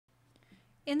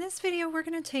In this video, we're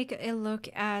going to take a look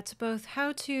at both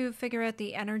how to figure out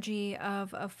the energy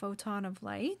of a photon of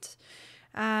light,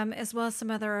 as well as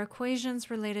some other equations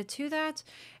related to that,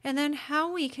 and then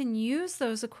how we can use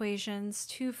those equations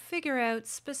to figure out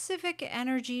specific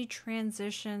energy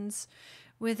transitions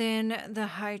within the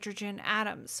hydrogen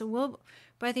atom. So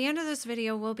by the end of this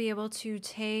video, we'll be able to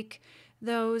take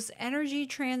those energy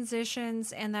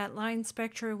transitions and that line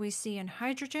spectra we see in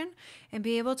hydrogen and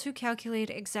be able to calculate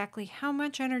exactly how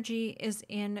much energy is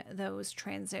in those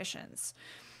transitions.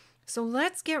 So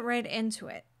let's get right into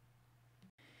it.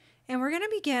 And we're going to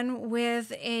begin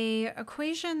with an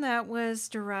equation that was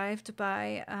derived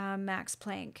by Max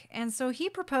Planck. And so he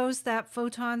proposed that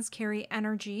photons carry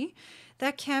energy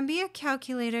that can be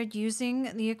calculated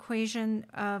using the equation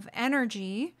of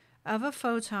energy of a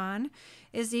photon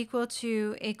is equal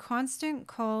to a constant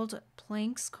called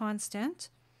Planck's constant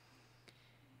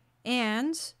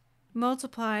and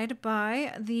multiplied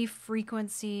by the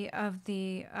frequency of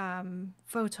the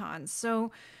photons.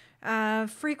 So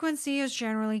frequency is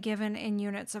generally given in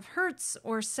units of hertz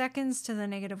or seconds to the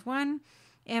 -1,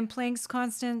 and Planck's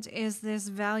constant is this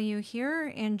value here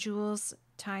in joules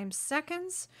times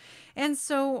seconds. And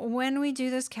so when we do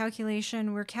this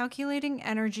calculation, we're calculating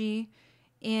energy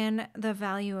in the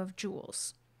value of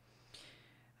joules.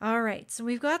 All right, so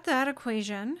we've got that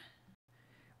equation.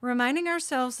 Reminding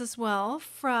ourselves as well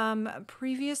from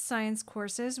previous science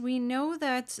courses, we know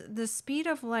that the speed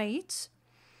of light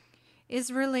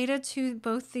is related to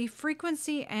both the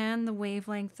frequency and the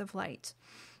wavelength of light.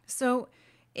 So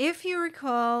if you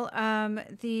recall,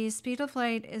 the speed of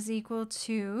light is equal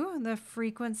to the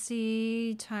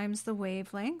frequency times the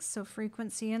wavelength, so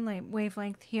frequency and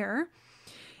wavelength here.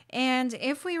 And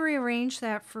if we rearrange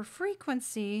that for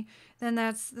frequency, then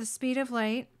that's the speed of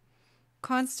light,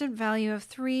 constant value of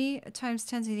 3 times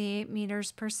 10 to the 8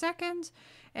 meters per second,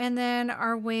 and then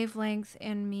our wavelength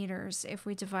in meters. If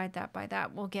we divide that by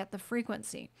that, we'll get the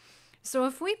frequency. So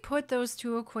if we put those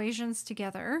two equations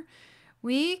together,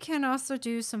 we can also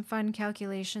do some fun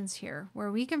calculations here,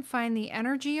 where we can find the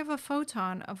energy of a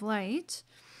photon of light,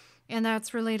 and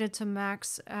that's related to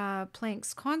Max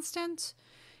Planck's constant,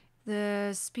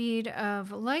 the speed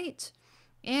of light,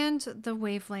 and the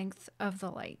wavelength of the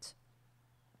light.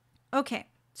 Okay,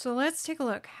 so let's take a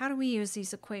look. How do we use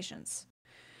these equations?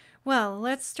 Well,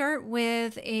 let's start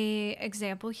with an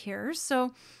example here.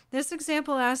 So this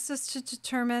example asks us to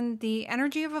determine the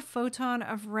energy of a photon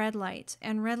of red light,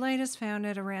 and red light is found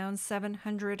at around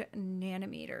 700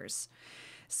 nanometers.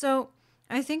 So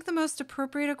I think the most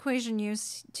appropriate equation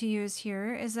to use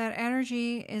here is that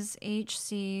energy is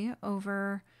hc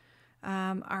over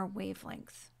our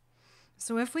wavelength.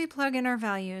 So if we plug in our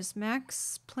values,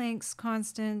 Max Planck's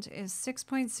constant is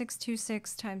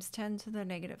 6.626 times 10 to the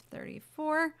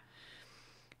 -34.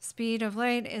 Speed of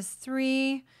light is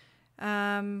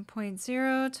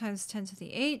 3.0 times 10 to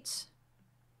the 8.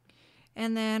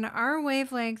 And then our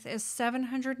wavelength is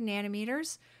 700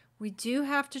 nanometers. We do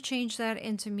have to change that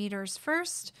into meters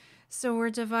first. So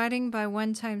we're dividing by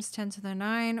 1 times 10 to the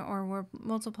 9, or we're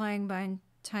multiplying by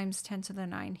times 10 to the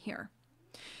 9 here.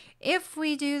 If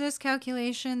we do this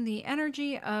calculation, the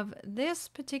energy of this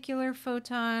particular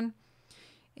photon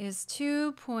is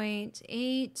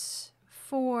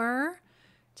 2.84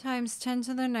 times 10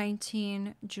 to the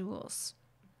 19 joules.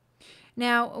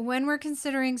 Now, when we're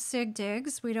considering sig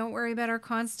digs, we don't worry about our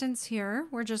constants here.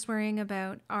 We're just worrying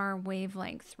about our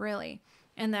wavelength, really.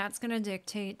 And that's going to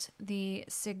dictate the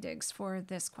sig digs for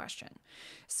this question.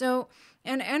 So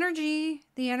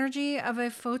the energy of a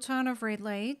photon of red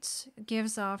light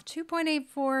gives off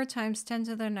 2.84 times 10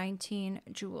 to the 19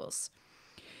 joules.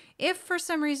 If for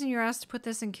some reason you're asked to put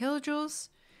this in kilojoules,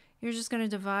 you're just going to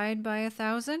divide by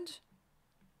 1,000.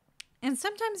 And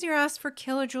sometimes you're asked for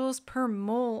kilojoules per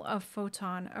mole of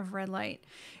photon of red light.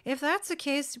 If that's the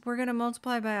case, we're going to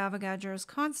multiply by Avogadro's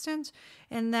constant,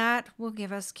 and that will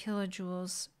give us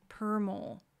kilojoules per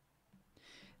mole.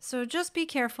 So just be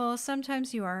careful.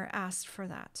 Sometimes you are asked for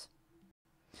that.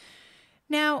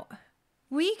 Now,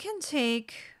 we can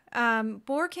take,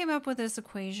 Bohr came up with this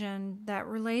equation that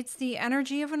relates the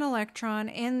energy of an electron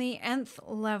in the nth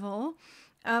level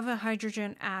of a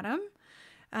hydrogen atom.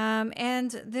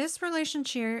 And this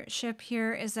relationship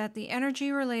here is that the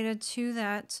energy related to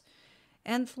that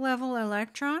nth level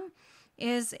electron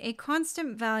is a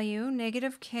constant value,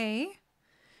 -k.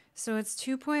 So it's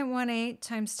 2.18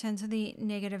 times 10 to the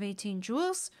 -18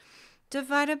 joules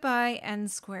divided by n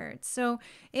squared. So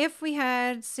if we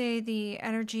had, say, the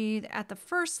energy at the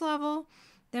first level,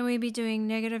 then we'd be doing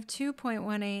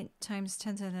 -2.18 times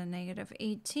 10 to the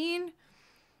 -18.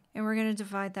 And we're going to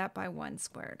divide that by 1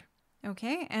 squared.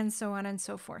 Okay, and so on and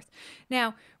so forth.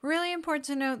 Now, really important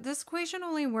to note, this equation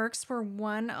only works for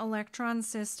one electron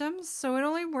system, so it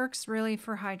only works really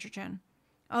for hydrogen.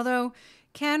 Although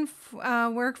can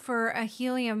work for a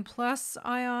helium plus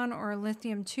ion or a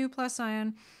lithium 2 plus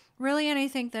ion, really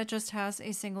anything that just has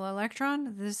a single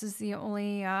electron. This is the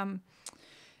only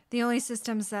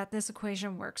systems that this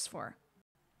equation works for.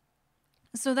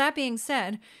 So that being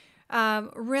said,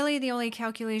 really the only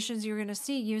calculations you're going to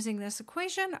see using this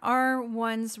equation are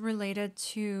ones related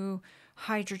to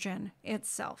hydrogen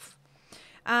itself.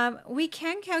 We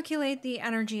can calculate the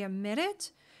energy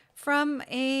emitted from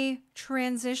a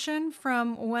transition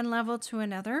from one level to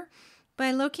another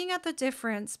by looking at the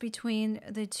difference between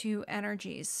the two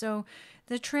energies. So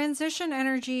the transition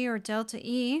energy, or delta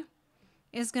E,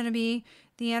 is going to be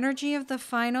the energy of the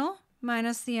final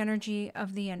minus the energy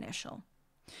of the initial.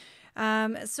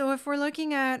 So if we're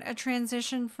looking at a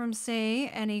transition from, say,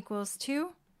 n equals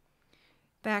 2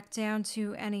 back down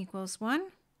to n equals 1,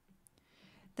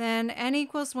 then n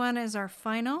equals 1 is our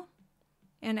final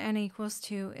and n equals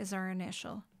 2 is our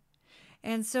initial.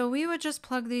 And so we would just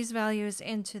plug these values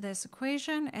into this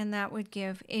equation, and that would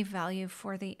give a value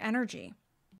for the energy.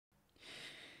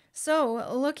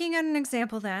 So looking at an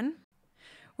example then,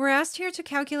 we're asked here to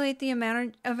calculate the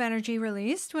amount of energy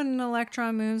released when an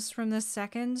electron moves from the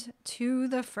second to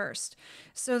the first.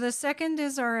 So the second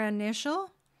is our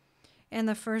initial, and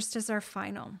the first is our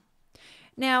final.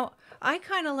 Now, I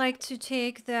kind of like to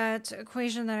take that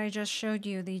equation that I just showed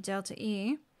you, the delta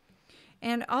E,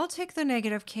 and I'll take the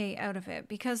negative k out of it,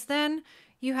 because then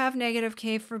you have negative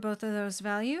k for both of those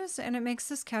values, and it makes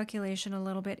this calculation a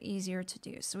little bit easier to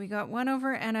do. So we got 1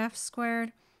 over nf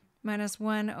squared minus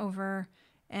 1 over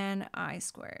ni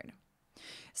squared.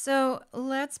 So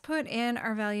let's put in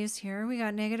our values here. We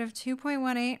got negative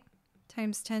 2.18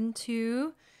 times 10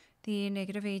 to the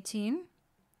negative 18.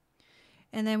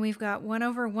 And then we've got 1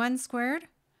 over 1 squared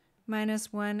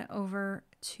minus 1 over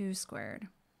 2 squared.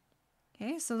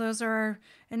 Okay, so those are our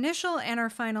initial and our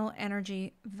final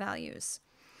energy values.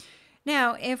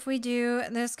 Now, if we do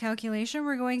this calculation,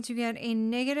 we're going to get a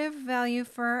negative value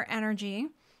for our energy,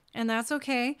 and that's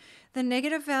okay. The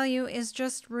negative value is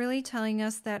just really telling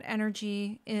us that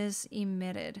energy is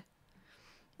emitted.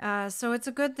 So it's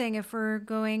a good thing if we're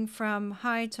going from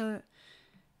high to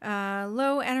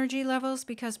low energy levels,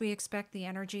 because we expect the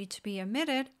energy to be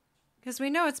emitted, because we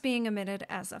know it's being emitted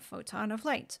as a photon of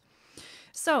light.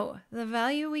 So the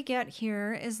value we get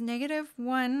here is negative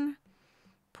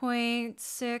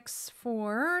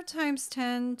 1.64 times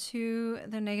 10 to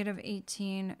the negative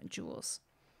 18 joules.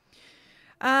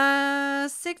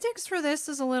 Sig digs for this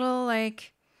is a little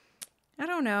like, I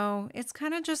don't know, it's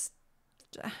kind of just,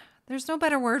 there's no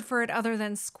better word for it other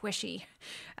than squishy.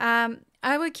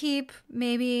 I would keep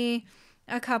maybe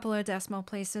a couple of decimal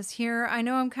places here. I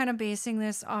know I'm kind of basing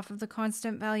this off of the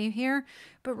constant value here,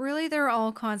 but really they're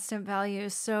all constant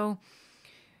values. So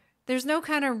there's no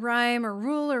kind of rhyme or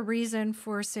rule or reason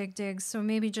for sig digs. So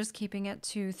maybe just keeping it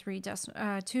to 2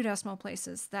 decimal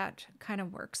places. That kind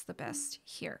of works the best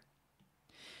here.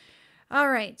 All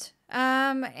right.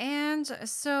 And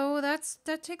so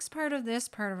that takes part of this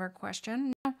part of our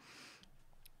question. Now,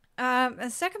 the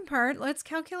second part, let's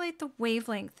calculate the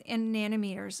wavelength in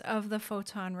nanometers of the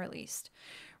photon released.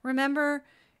 Remember,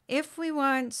 if we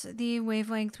want the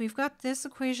wavelength, we've got this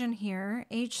equation here,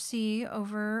 hc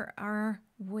over our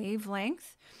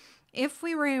wavelength. If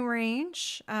we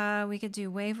rearrange, we could do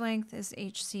wavelength is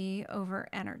hc over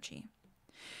energy.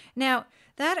 Now,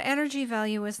 that energy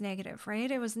value was negative, right?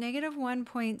 It was negative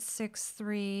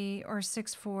 1.63 or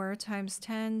 64 times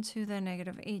 10 to the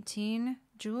negative 18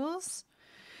 joules.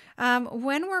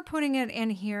 When we're putting it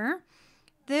in here,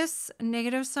 this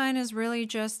negative sign is really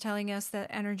just telling us that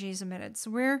energy is emitted.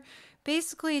 So we're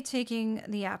basically taking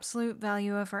the absolute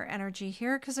value of our energy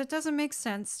here, because it doesn't make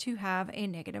sense to have a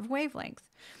negative wavelength.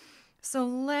 So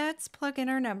let's plug in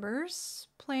our numbers.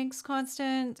 Planck's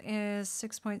constant is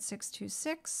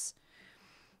 6.626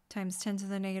 times 10 to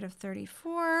the negative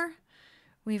 34.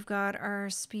 We've got our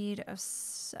speed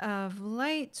of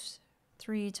light,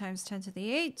 3 times 10 to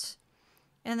the 8.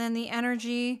 And then the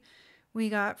energy we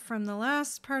got from the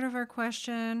last part of our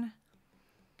question.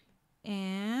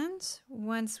 And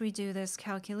once we do this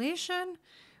calculation,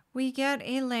 we get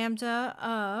a lambda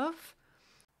of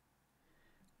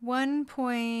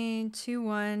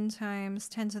 1.21 times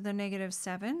 10 to the negative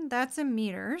 7. That's in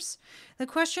meters. The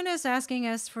question is asking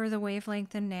us for the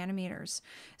wavelength in nanometers.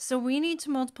 So we need to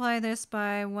multiply this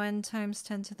by 1 times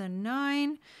 10 to the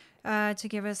 9 to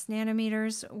give us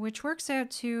nanometers, which works out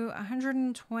to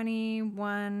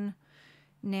 121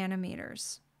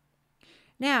 nanometers.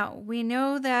 Now, we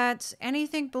know that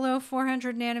anything below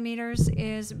 400 nanometers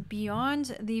is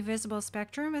beyond the visible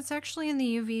spectrum. It's actually in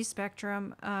the UV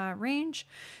spectrum range.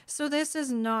 So this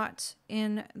is not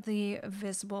in the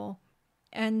visible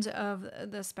end of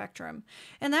the spectrum.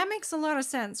 And that makes a lot of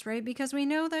sense, right? Because we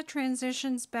know that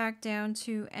transitions back down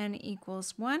to n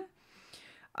equals 1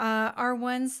 are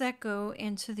ones that go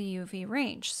into the UV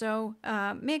range. So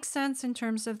makes sense in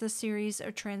terms of the series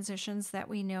of transitions that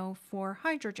we know for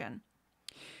hydrogen.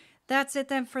 That's it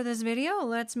then for this video.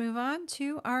 Let's move on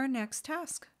to our next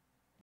task.